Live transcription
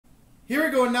Here we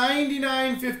go,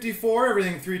 99.54.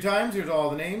 Everything 3 times. Here's all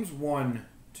the names. 1,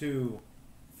 2,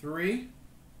 3.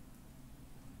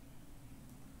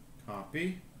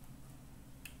 Copy.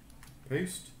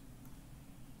 Paste.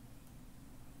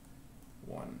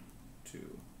 1,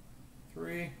 2,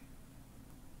 3.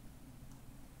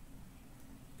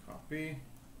 Copy.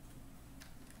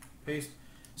 Paste.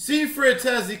 C. Fritz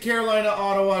has the Carolina,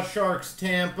 Ottawa, Sharks,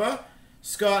 Tampa.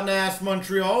 Scott Nass,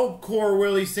 Montreal. Core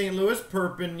Willie, St. Louis.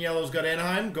 Perpin Yellow's got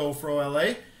Anaheim. Gofro,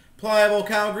 LA. Pliable,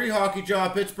 Calgary. Hockey Jaw,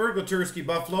 Pittsburgh. Latursky,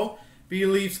 Buffalo.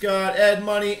 B-Leaf's got Ed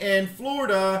Money and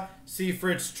Florida. C.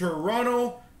 Fritz,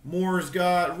 Toronto. Moore's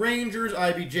got Rangers.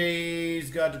 IBJ's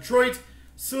got Detroit.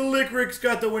 Slick Rick's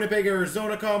got the Winnipeg,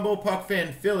 Arizona combo. Puck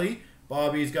Fan, Philly.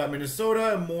 Bobby's got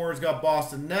Minnesota. Moore's got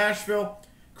Boston, Nashville.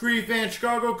 Cree Fan,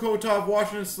 Chicago. Kotov,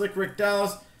 Washington. Slick Rick,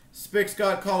 Dallas. Spick's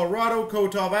got Colorado.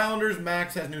 Kotov, Islanders.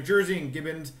 Max has New Jersey. And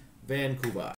Gibbons, Vancouver.